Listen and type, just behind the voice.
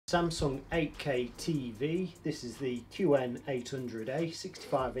Samsung 8K TV. This is the QN800A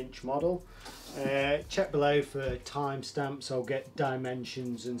 65-inch model. Check below for timestamps. I'll get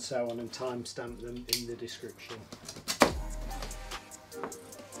dimensions and so on and timestamp them in the description.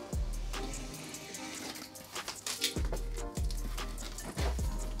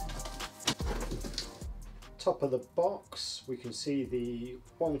 Top of the box, we can see the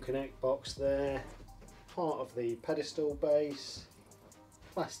OneConnect box there, part of the pedestal base,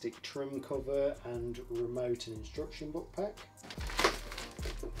 plastic trim cover and remote and instruction book pack.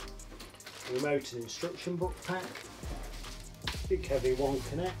 Remote and instruction book pack, big heavy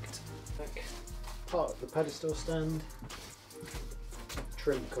OneConnect pack, part of the pedestal stand,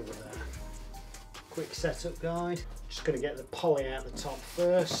 trim cover there. Quick setup guide, just going to get the poly out the top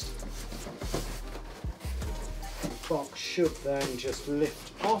first. The box should then just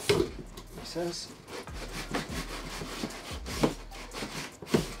lift off, it says.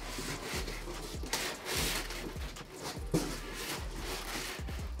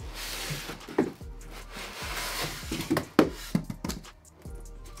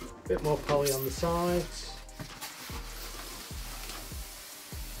 Bit more poly on the sides.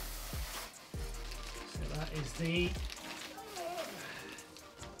 So that is the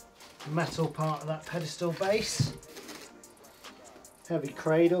metal part of that pedestal base. Heavy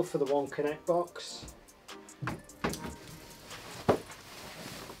cradle for the OneConnect box.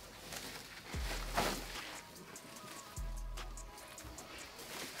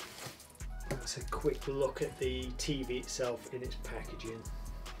 That's a quick look at the TV itself in its packaging.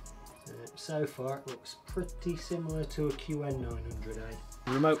 So far it looks pretty similar to a QN800A.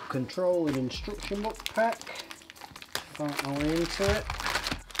 Remote control and instruction book pack. Find my way into it.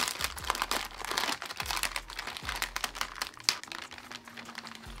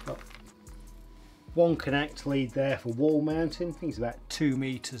 Got OneConnect lead there for wall mounting. I think it's about 2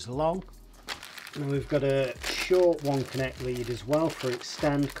 meters long. And we've got a short OneConnect lead as well for its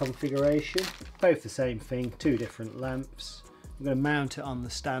stand configuration. Both the same thing, 2 different lengths. I'm going to mount it on the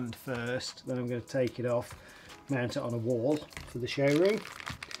stand first, then I'm going to take it off, mount it on a wall for the showroom.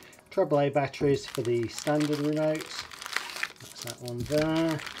 AAA batteries for the standard remotes, that's that one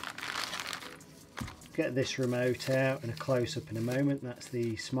there. Get this remote out and a close-up in a moment. That's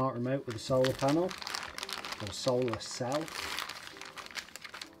the smart remote with a solar panel, or solar cell.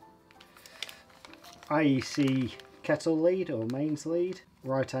 IEC kettle lead or mains lead,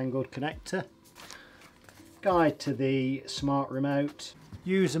 right angled connector. Guide to the smart remote.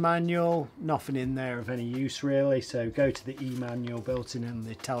 User manual, nothing in there of any use really, so go to the e-manual built in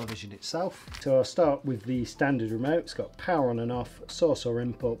the television itself. So I'll start with the standard remote. It's got power on and off, source or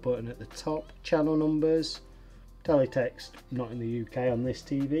input button at the top, channel numbers, teletext not in the UK on this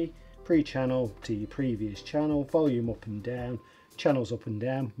TV, pre-channel to your previous channel, volume up and down, channels up and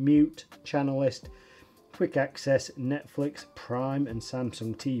down, mute, channel list, quick access, Netflix, Prime and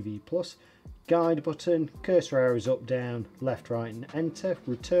Samsung TV Plus, guide button, cursor arrows up, down, left, right and enter,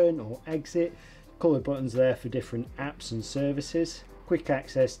 return or exit, coloured buttons there for different apps and services, quick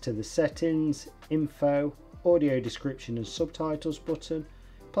access to the settings, info, audio description and subtitles button,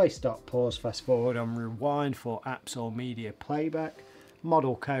 play, stop, pause, fast forward and rewind for apps or media playback,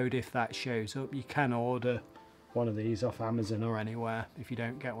 model code if that shows up. You can order one of these off Amazon or anywhere if you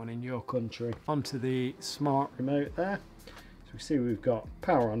don't get one in your country. Onto the smart remote there. So we see we've got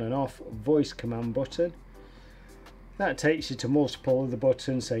power on and off, voice command button. That takes you to multiple of the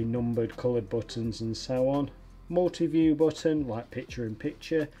buttons, say numbered, coloured buttons and so on. Multi-view button, like picture in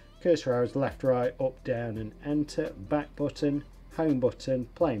picture. Cursor arrows left, right, up, down and enter. Back button, home button,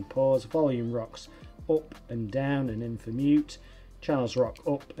 play and pause. Volume rocks up and down and in for mute. Channels rock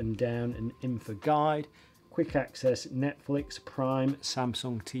up and down and in for guide. Quick access, Netflix, Prime,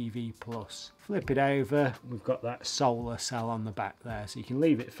 Samsung TV Plus. Flip it over, we've got that solar cell on the back there, so you can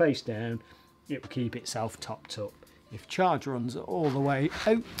leave it face down, it will keep itself topped up. If charge runs all the way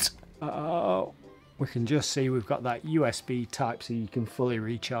out, we can just see we've got that USB type so you can fully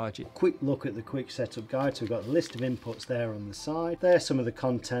recharge it. Quick look at the quick setup guide, so we've got a list of inputs there on the side. There's some of the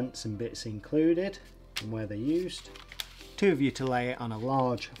contents and bits included and where they're used. 2 of you to lay it on a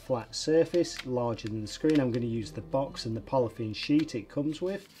large flat surface, larger than the screen. I'm going to use the box and the polythene sheet it comes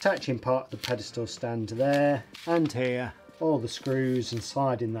with. Attaching part of the pedestal stand there and here. All the screws and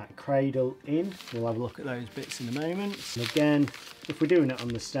sliding that cradle in. We'll have a look at those bits in a moment. And again, if we're doing it on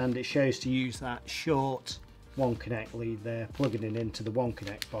the stand, it shows to use that short OneConnect lead there, plugging it into the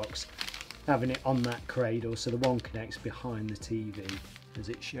OneConnect box, having it on that cradle so the OneConnect's behind the TV as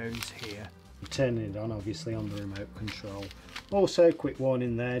it shows here. Turning it on obviously on the remote control. Also, quick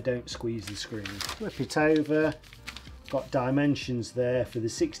warning there, don't squeeze the screen. Flip it over, Got dimensions there for the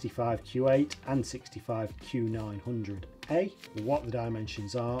 65Q8 and 65Q900A, what the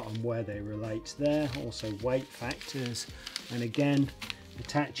dimensions are and where they relate there, also weight factors, and again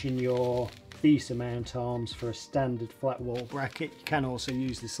attaching your VESA mount arms for a standard flat wall bracket. You can also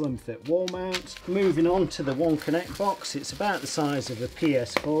use the slim fit wall mount. Moving on to the OneConnect box, it's about the size of a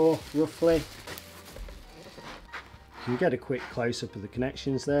PS4 roughly. You can get a quick close-up of the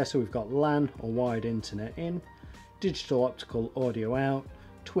connections there. So we've got LAN or wired internet in, digital optical audio out,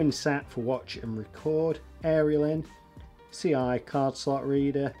 twin sat for watch and record, aerial in, CI card slot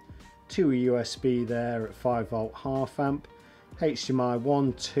reader, 2 USB there at 5V half amp, HDMI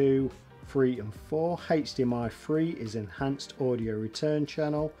 1, 2, 3 and 4. HDMI 3 is enhanced audio return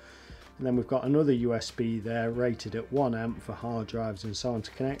channel, and then we've got another USB there rated at 1 amp for hard drives and so on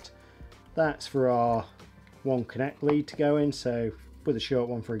to connect. That's for our OneConnect lead to go in, so with a short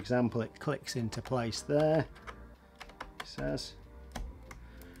one for example it clicks into place there, it says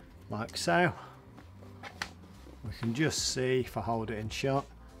like so. We can just see if I hold it in shot,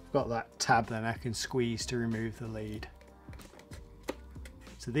 I've got that tab then I can squeeze to remove the lead.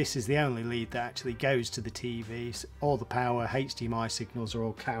 So this is the only lead that actually goes to the TV. All the power, HDMI signals are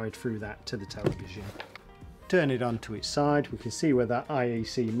all carried through that to the television. Turn it onto its side, we can see where that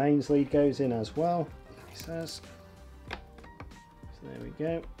IEC mains lead goes in as well, it says. So there we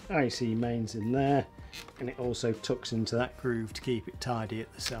go, IEC mains in there, and it also tucks into that groove to keep it tidy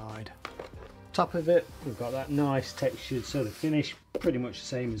at the side. Top of it, we've got that nice textured sort of finish, pretty much the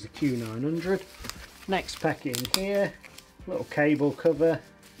same as the Q900. Next packet in here, little cable cover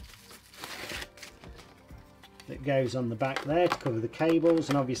that goes on the back there to cover the cables,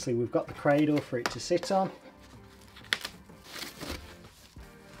 and obviously we've got the cradle for it to sit on.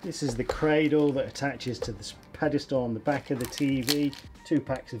 This is the cradle that attaches to the pedestal on the back of the TV. 2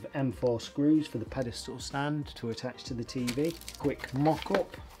 packs of M4 screws for the pedestal stand to attach to the TV. Quick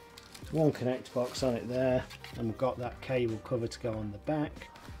mock-up. OneConnect box on it there, and we've got that cable cover to go on the back.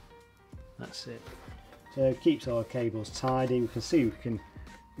 That's it. So it keeps our cables tidy. We can see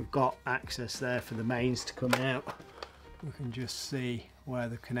we've got access there for the mains to come out. We can just see where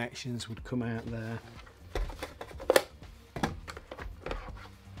the connections would come out there.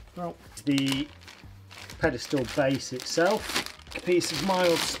 Well, the pedestal base itself, a piece of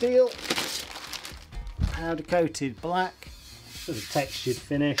mild steel, powder coated black, sort of textured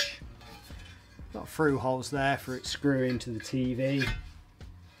finish. Got through holes there for it screwing to the TV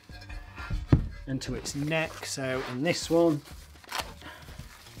and to its neck. So in this one,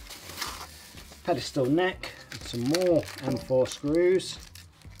 pedestal neck, and some more M4 screws.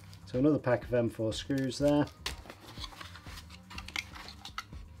 So another pack of M4 screws there.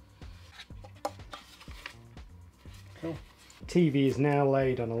 Cool. TV is now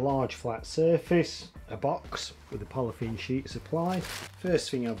laid on a large flat surface, a box with a polythene sheet supplied.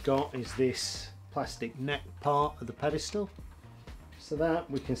 First thing I've got is this plastic neck part of the pedestal. So that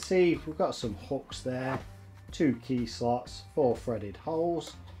we can see we've got some hooks there, 2 key slots, 4 threaded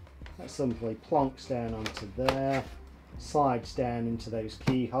holes. That simply plonks down onto there, slides down into those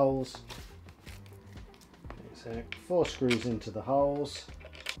keyholes. So 4 screws into the holes.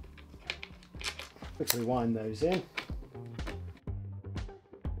 Quickly wind those in.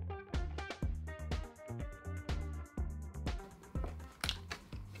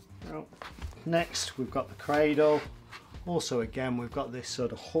 Next we've got the cradle. Also again we've got this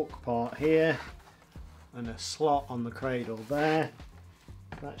sort of hook part here and a slot on the cradle there.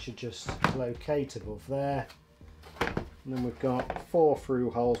 That should just locate above there. And then we've got 4 through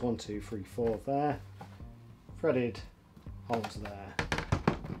holes, 1, 2, 3, 4 there. Threaded holes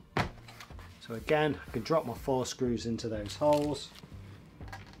there. So again I can drop my 4 screws into those holes.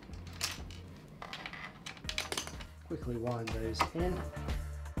 Quickly wind those in.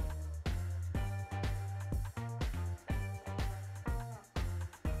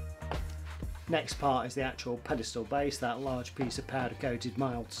 Next part is the actual pedestal base, that large piece of powder coated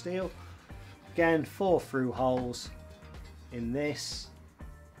mild steel. Again 4 through holes in this,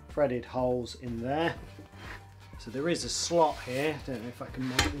 threaded holes in there. So there is a slot here, I don't know if I can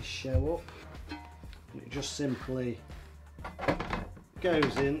make this show up. And it just simply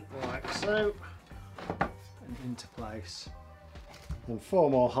goes in like so and into place. And 4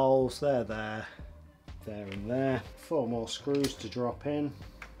 more holes, there, there and there. 4 more screws to drop in.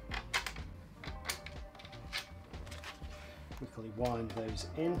 Quickly wind those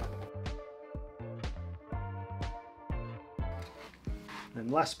in. And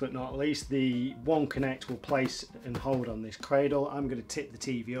last but not least, the OneConnect will place and hold on this cradle. I'm going to tip the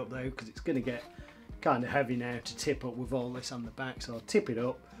TV up though, because it's going to get kind of heavy now to tip up with all this on the back, so I'll tip it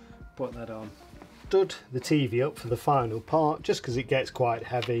up, put that on. stood the TV up for the final part just because it gets quite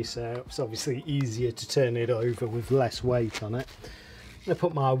heavy, so it's obviously easier to turn it over with less weight on it. I'm going to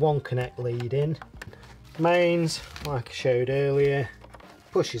put my OneConnect lead in. Mains, like I showed earlier,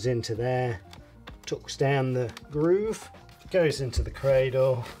 pushes into there, tucks down the groove, goes into the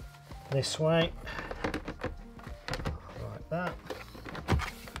cradle this way, like that.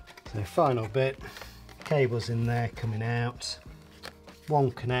 So final bit, cables in there coming out,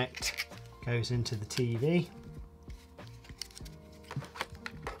 OneConnect goes into the TV.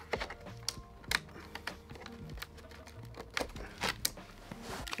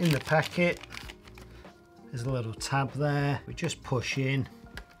 In the packet, there's a little tab there. We just push in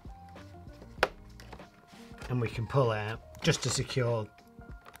and we can pull out just to secure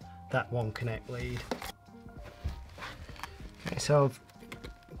that OneConnect lead. Okay, so I've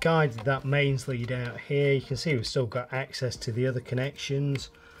guided that mains lead out here. You can see we've still got access to the other connections.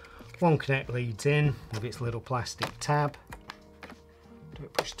 OneConnect leads in with its little plastic tab.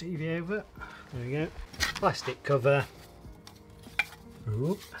 Don't push TV over. There we go. Plastic cover.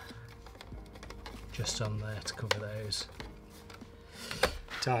 Oop. Just on there to cover those.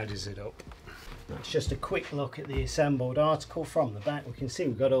 Tidies it up. That's just a quick look at the assembled article. From the back we can see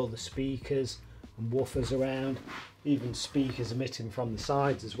we've got all the speakers and woofers around, even speakers emitting from the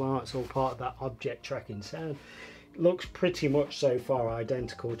sides as well. It's all part of that object tracking sound. It looks pretty much so far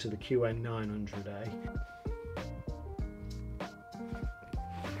identical to the QN800A.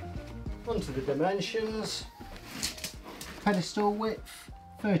 Onto the dimensions. Pedestal width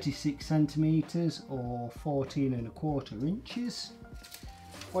 36 centimeters or 14¼ inches.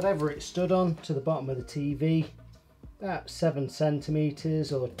 Whatever it stood on to the bottom of the TV, about 7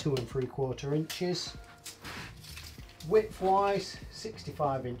 centimeters or 2¾ inches. Width wise,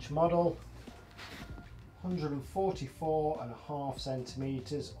 65-inch model, 144½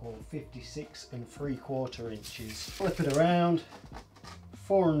 centimeters or 56¾ inches. Flip it around,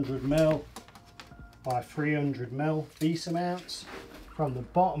 400mm by 300mm VESA mounts. From the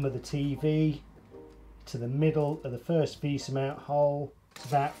bottom of the TV to the middle of the first VESA mount hole, it's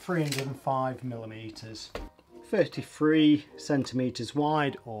about 305mm. 33 centimeters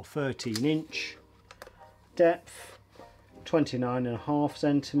wide or 13 inch. Depth 29½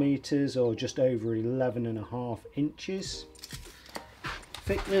 centimeters or just over 11½ inches.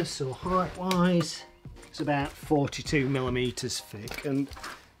 Thickness or height wise, it's about 42mm thick, and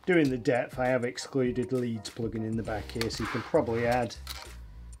doing the depth I have excluded leads plugging in the back here, so you can probably add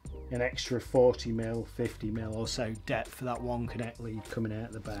an extra 40mm, 50mm or so depth for that OneConnect lead coming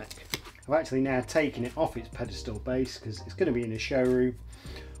out the back. I've actually now taken it off its pedestal base because it's going to be in a showroom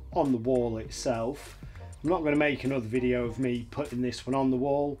on the wall itself. I'm not going to make another video of me putting this one on the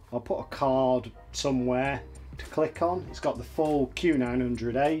wall. I'll put a card somewhere to click on. It's got the full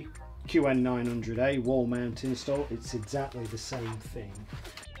QN900A wall mount install. It's exactly the same thing.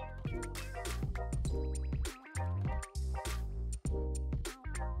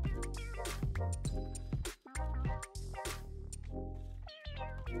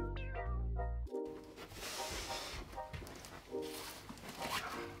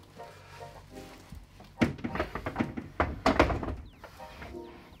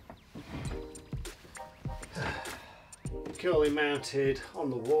 Securely mounted on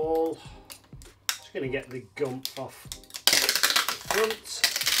the wall. Just going to get the gump off the front.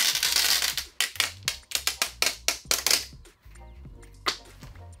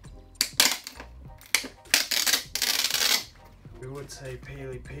 We would say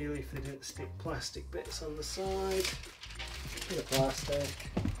peely peely if they didn't stick plastic bits on the side. Bit of plastic.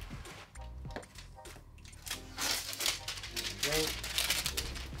 There we go.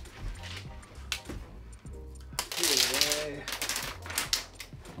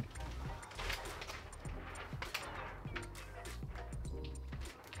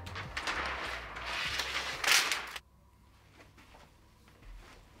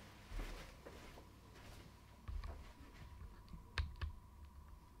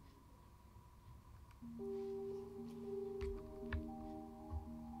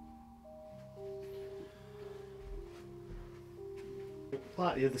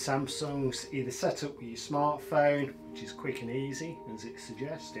 Like the other Samsungs, either set up with your smartphone, which is quick and easy as it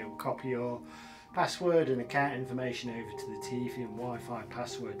suggests. It will copy your password and account information over to the TV and Wi-Fi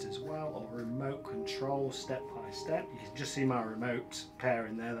passwords as well, or remote control step by step. You can just see my remote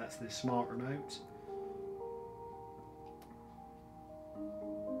pairing there, that's the smart remote.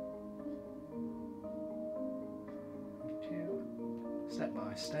 Step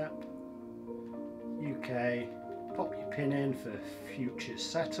by step. UK. Pop your pin in for future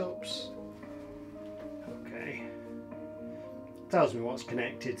setups. Okay. tells me what's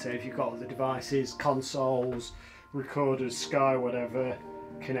connected. So if you've got other devices, consoles, recorders, Sky, whatever,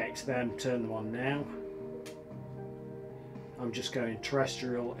 connect them, turn them on now. I'm just going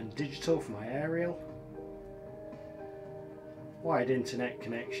terrestrial and digital for my aerial. Wired internet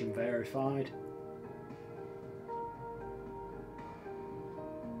connection verified.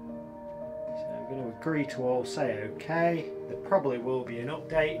 So I'm going to agree to all, say OK. There probably will be an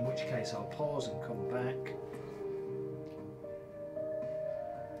update, in which case I'll pause and come back.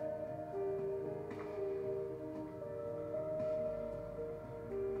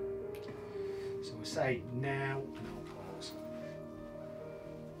 So we say now and I'll pause.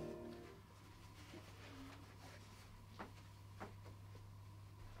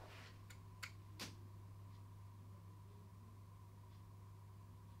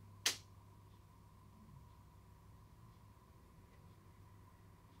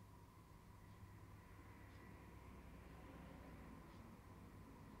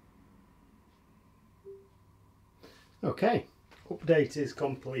 Okay, update is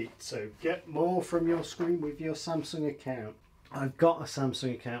complete, so get more from your screen with your Samsung account. I've got a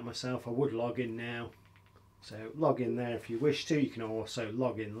Samsung account myself. I would log in now, so log in there if you wish to. You can also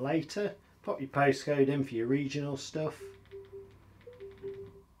log in later, pop your postcode in for your regional stuff.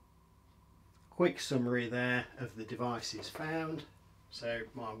 Quick summary there of the devices found, so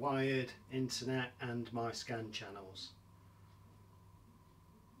my wired, internet and my scan channels.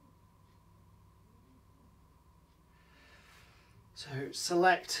 So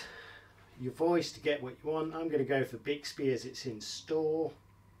select your voice to get what you want. I'm going to go for Bixby as it's in store.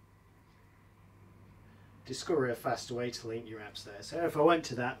 Discover a faster way to link your apps there. So if I went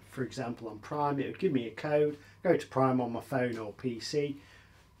to that, for example, on Prime, it would give me a code. Go to Prime on my phone or PC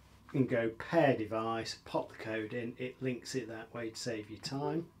and go pair device, pop the code in. It links it that way to save you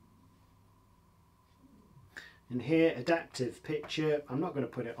time. And here, adaptive picture. I'm not going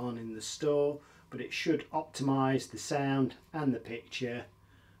to put it on in the store, but it should optimize the sound and the picture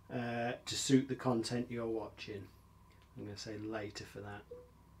to suit the content you're watching. I'm going to say later for that.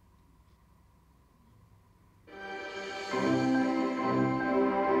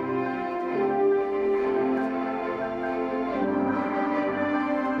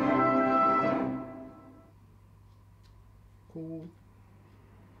 Cool.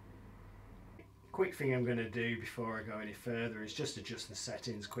 Quick thing I'm going to do before I go any further is just adjust the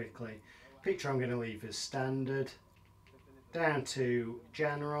settings quickly. Picture I'm going to leave as standard, down to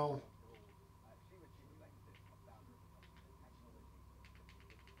general,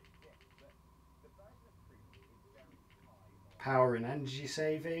 power and energy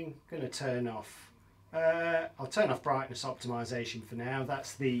saving. Going to turn off, I'll turn off brightness optimization for now.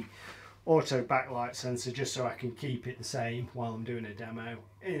 That's the auto backlight sensor, just so I can keep it the same while I'm doing a demo.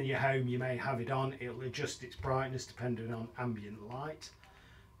 In your home you may have it on, it'll adjust its brightness depending on ambient light.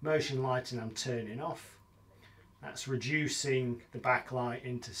 Motion lighting I'm turning off. That's reducing the backlight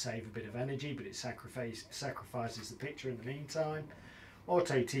in to save a bit of energy, but it sacrifices the picture in the meantime.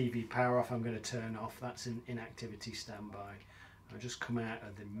 Auto TV power off I'm going to turn off. That's an inactivity standby. I'll just come out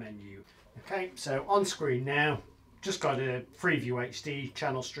of the menu. Okay, so on screen now, just got a Freeview HD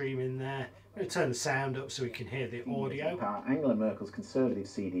channel stream in there. I'm going to turn the sound up so we can hear the audio. Angela Merkel's Conservative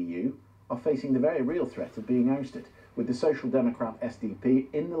CDU are facing the very real threat of being ousted, with the Social Democrat SDP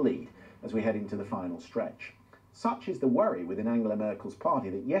in the lead as we head into the final stretch. Such is the worry within Angela Merkel's party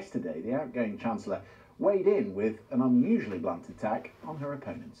that yesterday the outgoing Chancellor weighed in with an unusually blunt attack on her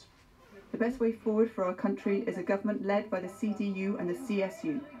opponents. The best way forward for our country is a government led by the CDU and the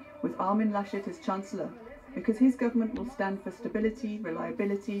CSU, with Armin Laschet as Chancellor, because his government will stand for stability,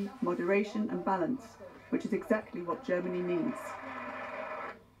 reliability, moderation and balance, which is exactly what Germany needs.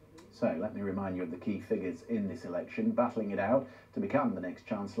 So let me remind you of the key figures in this election, battling it out to become the next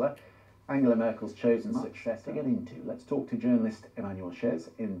Chancellor. Angela Merkel's chosen successor to get into. Let's talk to journalist Emmanuel Chez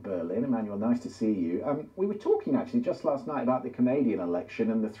in Berlin. Emmanuel, nice to see you. We were talking actually just last night about the Canadian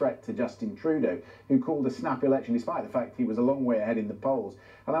election and the threat to Justin Trudeau, who called a snap election despite the fact he was a long way ahead in the polls.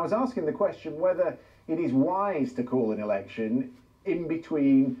 And I was asking the question whether it is wise to call an election in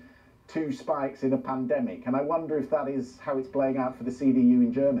between two spikes in a pandemic. And I wonder if that is how it's playing out for the CDU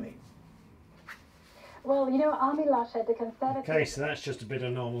in Germany. Well, you know, Armin Laschet, the Conservative... Okay, so that's just a bit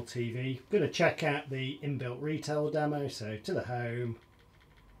of normal TV. I'm going to check out the inbuilt retail demo. So to the home,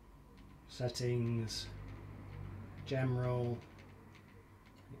 settings, general,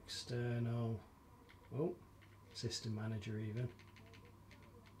 external, oh, system manager even.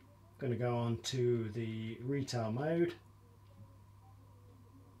 Going to go on to the retail mode.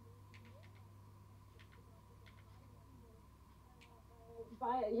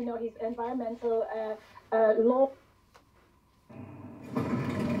 You know, his environmental law.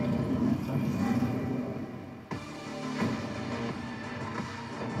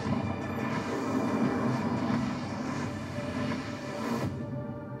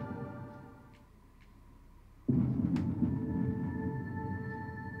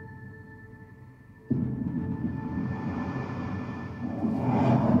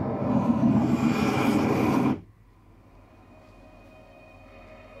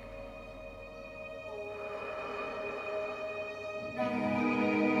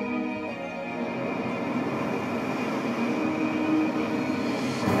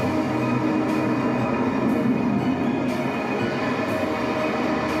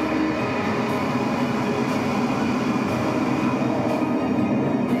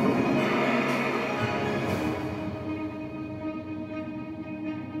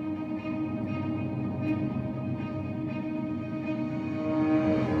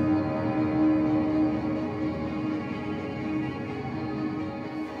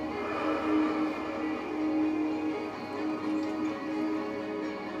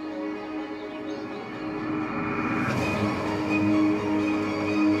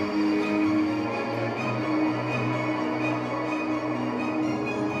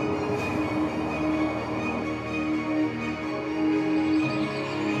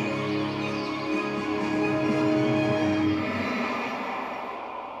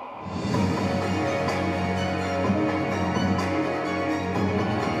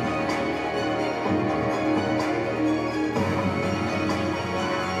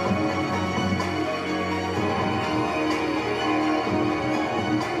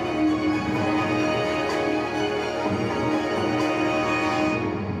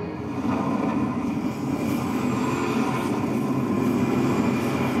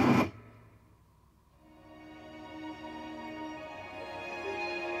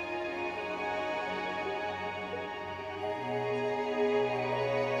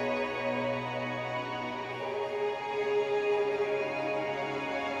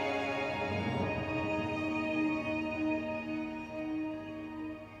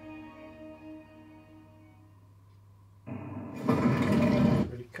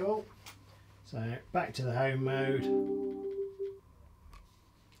 So back to the home mode. 20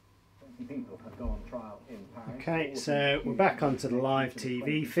 people have gone on trial in Paris. Okay, so we're back onto the live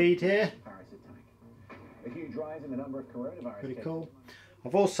TV feed here. A huge rise in the number of coronavirus Pretty cases. cool.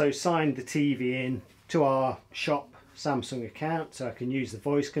 I've also signed the TV in to our shop Samsung account, so I can use the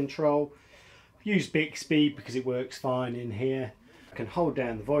voice control. Use Bixby because it works fine in here. I can hold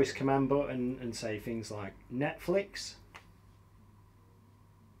down the voice command button and say things like Netflix.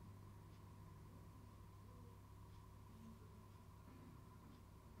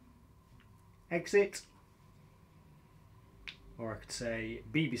 Exit. Or I could say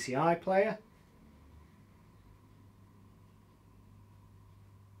BBC iPlayer.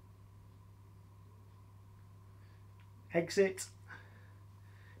 Exit.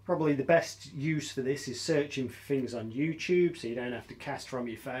 Probably the best use for this is searching for things on YouTube, so you don't have to cast from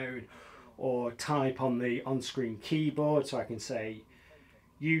your phone or type on the on-screen keyboard. So I can say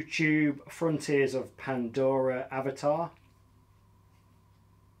YouTube Frontiers of Pandora Avatar.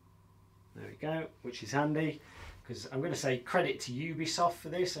 There we go, which is handy because I'm going to say credit to Ubisoft for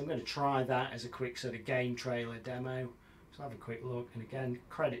this. I'm going to try that as a quick sort of game trailer demo. So have a quick look, and again,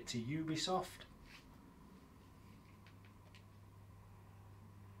 credit to Ubisoft.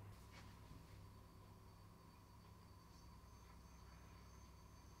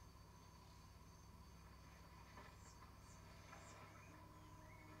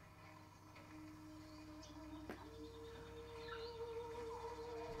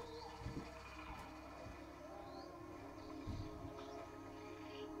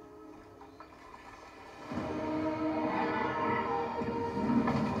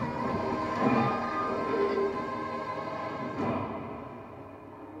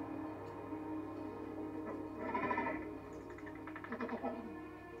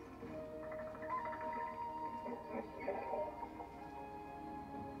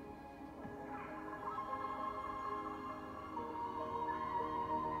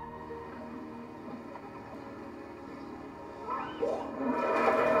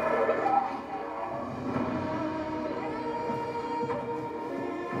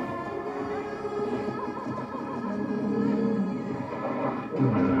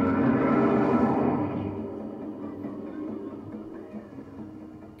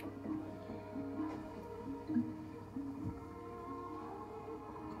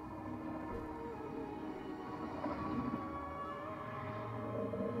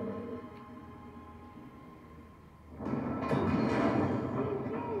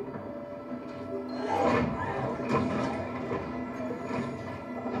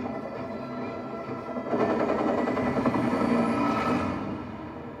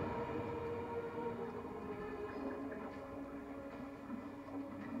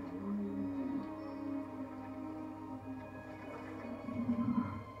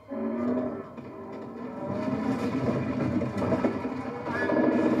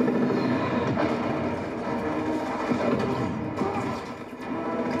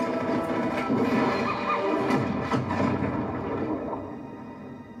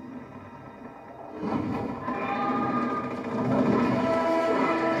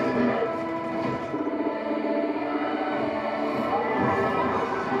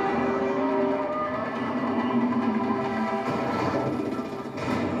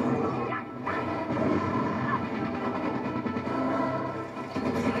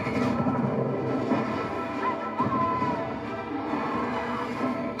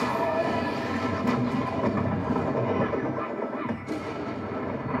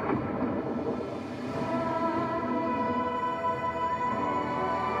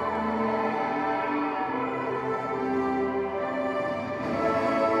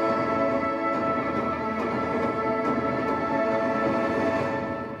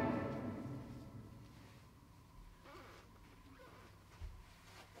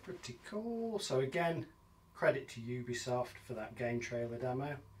 Pretty cool. So again, credit to Ubisoft for that game trailer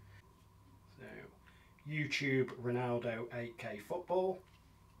demo. So YouTube Ronaldo 8K football.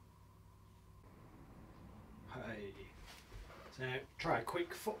 Hey. So try a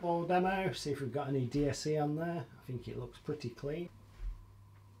quick football demo, see if we've got any DSE on there. I think it looks pretty clean.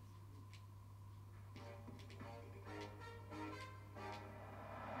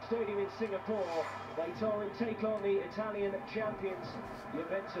 Stadium in Singapore, they told him take on the Italian champions,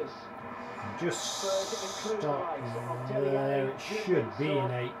 Juventus. Just stop there, it should be in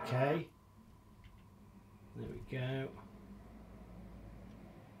 8K. There we go.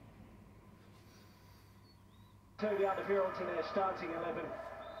 Totally out the field to their starting 11.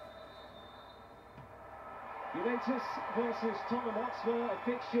 Juventus versus Tottenham Hotspur, a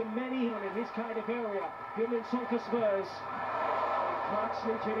fixture many in this kind of area. Human soccer Spurs. Clark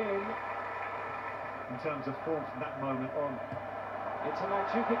sneaking in. in terms of form from that moment on. It's a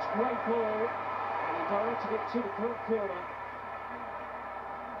Mandzukic great ball, and he directed it to the corner.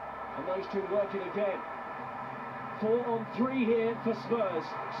 And those two working again. 4-on-3 here for Spurs.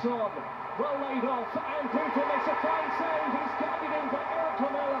 Son, well laid off, and Buffon makes a fine save. He's guided in by Eric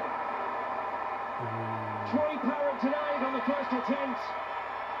Lamela. Troy Parrott denied on the first attempt,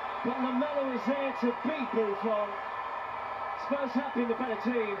 but Lamela was there to beat Buffon. Spurs have been the better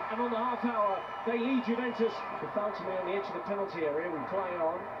team, and on the half hour, they lead Juventus. The foul to me on the edge of the penalty area. We play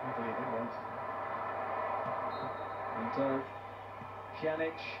on. I believe it was. And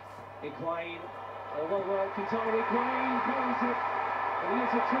Pjanic, Higuain, well worked, Quintana Higuain buries it. He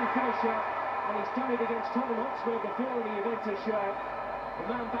is a true finisher, and he's done it against Tottenham Hotspur before in the Juventus shirt. The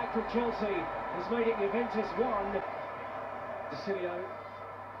man back from Chelsea has made it Juventus 1. D'Silio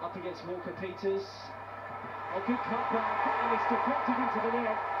up against Walker Peters. A good cutback, and it's deflected into the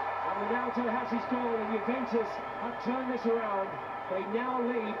net. And Ronaldo has his goal, and Juventus have turned this around. They now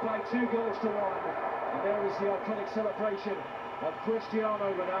lead by 2 goals to 1. And there is the iconic celebration of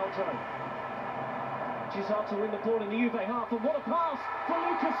Cristiano Ronaldo. Gisard to win the ball in the Juve half, and what a pass for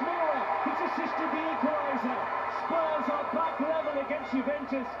Lucas Moura. He's assisted the equaliser. Spurs are back level against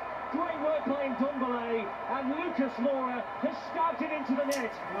Juventus. Great work by Ndombele, and Lucas Moura has stabbed it into the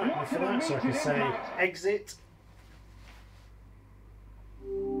net. Right, What for an that, so I can immediate say impact. exit.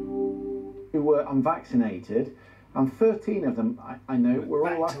 Who were unvaccinated, and 13 of them, I know, were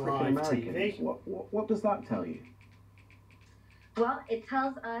all Back to live African Americans. TV. What does that tell you? Well, it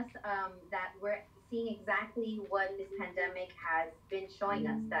tells us that we're seeing exactly what this pandemic has been showing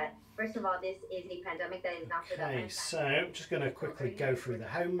us. That, first of all, this is a pandemic that is not for the Okay, so I'm just going to quickly go through the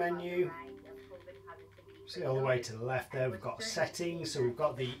home menu. See all the way to the left there, we've got settings, so we've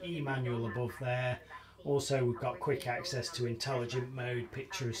got the e-manual above there. Also, we've got quick access to intelligent mode,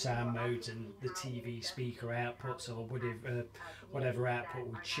 picture, sound modes, and the TV speaker outputs, or whatever output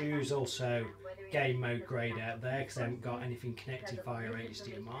we choose. Also, game mode grayed out there because they haven't got anything connected via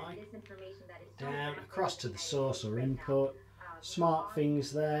HDMI. Down across to the source or input. Smart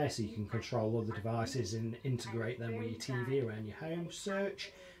things there, so you can control other devices and integrate them with your TV around your home.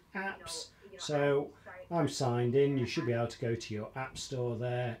 Search, apps. So I'm signed in. You should be able to go to your app store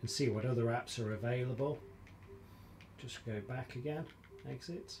there and see what other apps are available. Just go back again.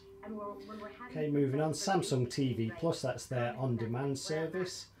 Exit. Okay, moving on. Samsung TV Plus, that's their on-demand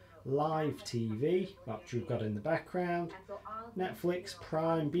service. Live TV, which we've got in the background. Netflix,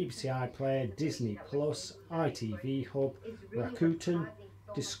 Prime, BBC iPlayer, Disney Plus, ITV Hub, Rakuten,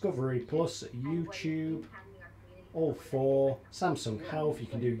 Discovery Plus, YouTube, all 4. Samsung Health, you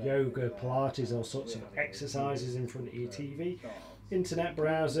can do yoga, Pilates, all sorts of exercises in front of your TV. Internet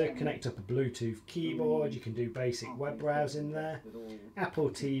browser, connect up a Bluetooth keyboard, you can do basic web browsing there. Apple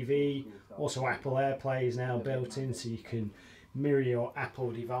TV, also Apple AirPlay is now built in, so you can mirror your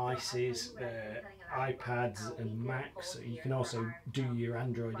Apple devices, iPads and Macs. You can also do your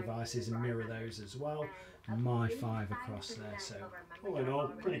Android devices and mirror those as well. And Mi-Fi across there. So all in all,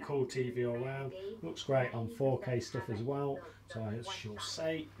 pretty cool TV all round. Looks great on 4K stuff as well. So I shall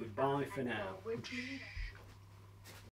say goodbye for now.